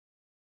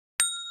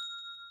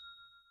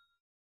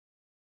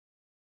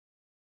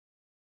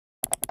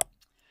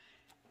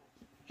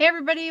Hey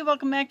everybody,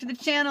 welcome back to the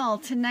channel.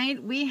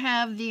 Tonight we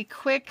have the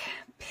quick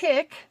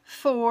pick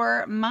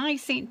for my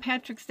St.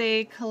 Patrick's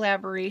Day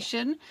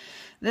collaboration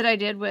that I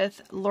did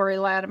with Laurie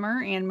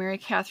Latimer and Mary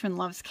Catherine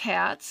Loves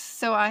Cats.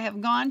 So I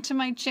have gone to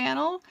my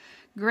channel,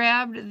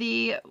 grabbed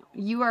the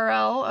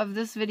URL of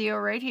this video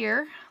right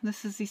here.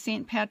 This is the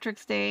St.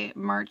 Patrick's Day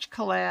March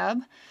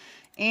collab.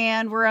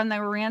 And we're on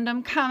the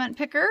random comment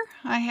picker.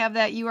 I have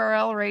that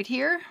URL right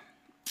here.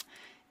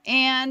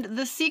 And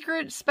the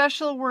secret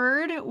special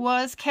word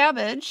was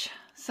cabbage.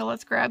 So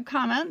let's grab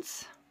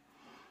comments.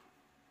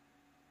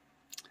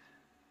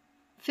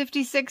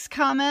 56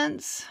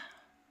 comments.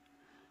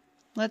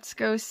 Let's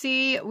go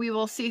see. We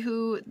will see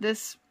who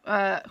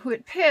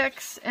it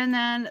picks, and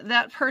then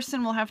that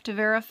person will have to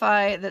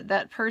verify that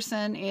that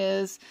person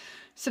is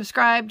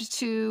subscribed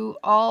to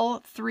all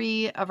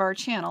 3 of our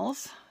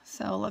channels.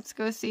 So let's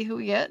go see who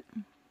we get.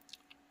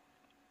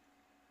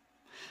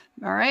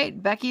 All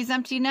right, Becky's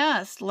Empty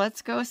Nest.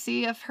 Let's go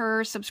see if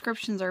her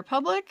subscriptions are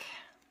public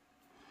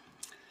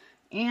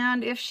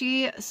and if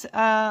she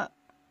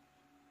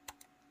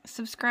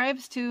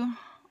subscribes to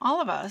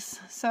all of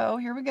us. So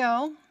here we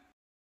go.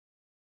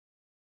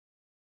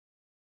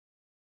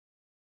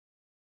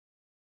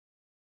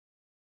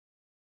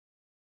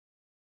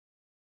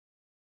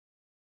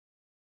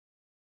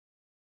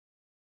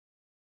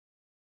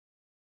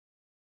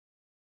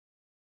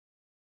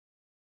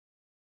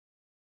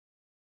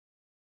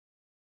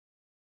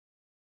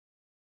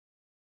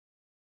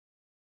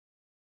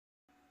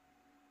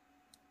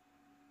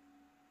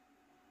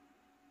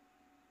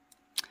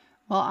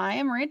 Well, I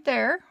am right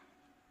there.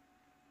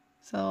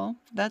 So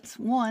that's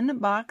one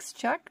box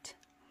checked.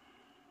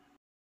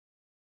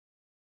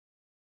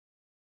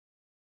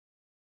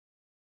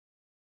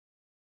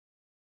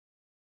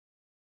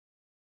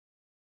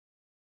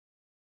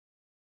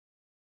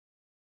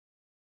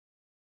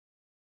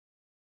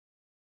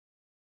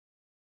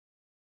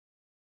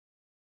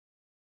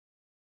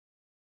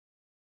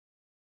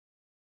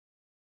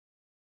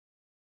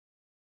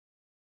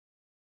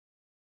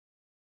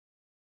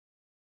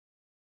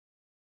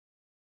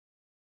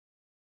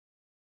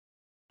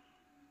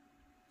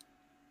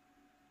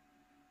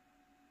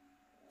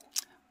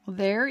 Well,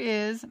 there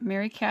is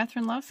Mary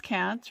Catherine Loves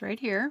Cats right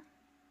here.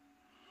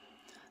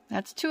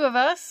 That's 2 of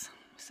us.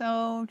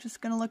 So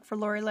just going to look for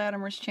Laurie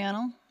Latimer's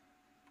channel.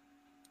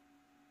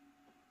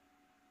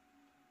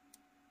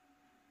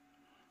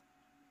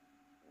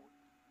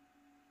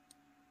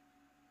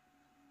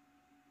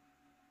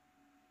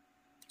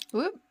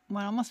 Whoop,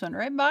 one almost went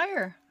right by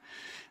her.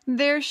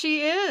 There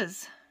she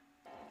is.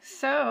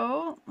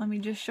 So let me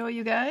just show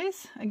you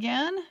guys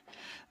again.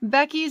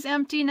 Becky's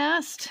Empty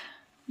Nest.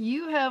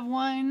 You have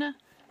won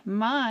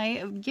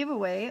my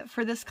giveaway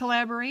for this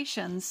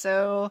collaboration.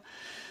 So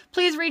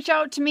please reach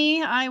out to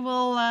me. I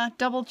will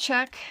double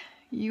check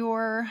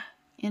your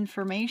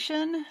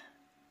information.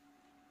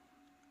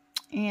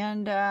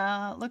 And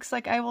looks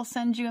like I will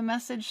send you a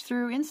message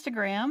through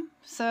Instagram.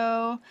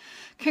 So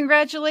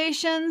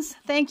congratulations.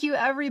 Thank you,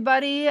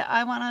 everybody.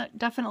 I want to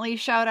definitely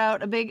shout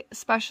out a big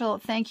special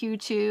thank you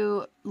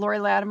to Laurie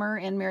Latimer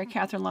and Mary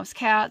Catherine Loves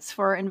Cats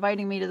for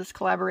inviting me to this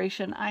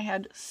collaboration. I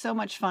had so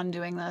much fun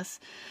doing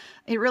this.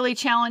 It really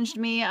challenged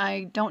me.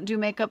 I don't do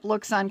makeup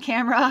looks on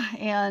camera,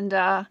 and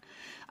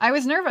I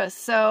was nervous.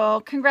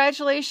 So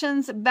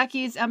congratulations,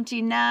 Becky's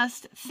Empty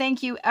Nest.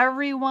 Thank you,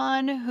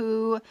 everyone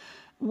who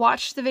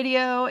watched the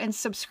video and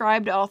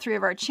subscribed to all 3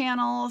 of our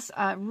channels.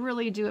 I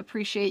really do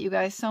appreciate you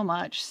guys so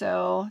much.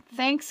 So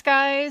thanks,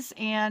 guys.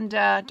 And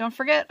don't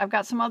forget, I've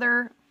got some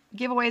other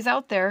giveaways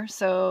out there,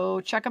 so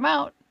check them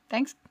out.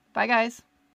 Thanks. Bye, guys.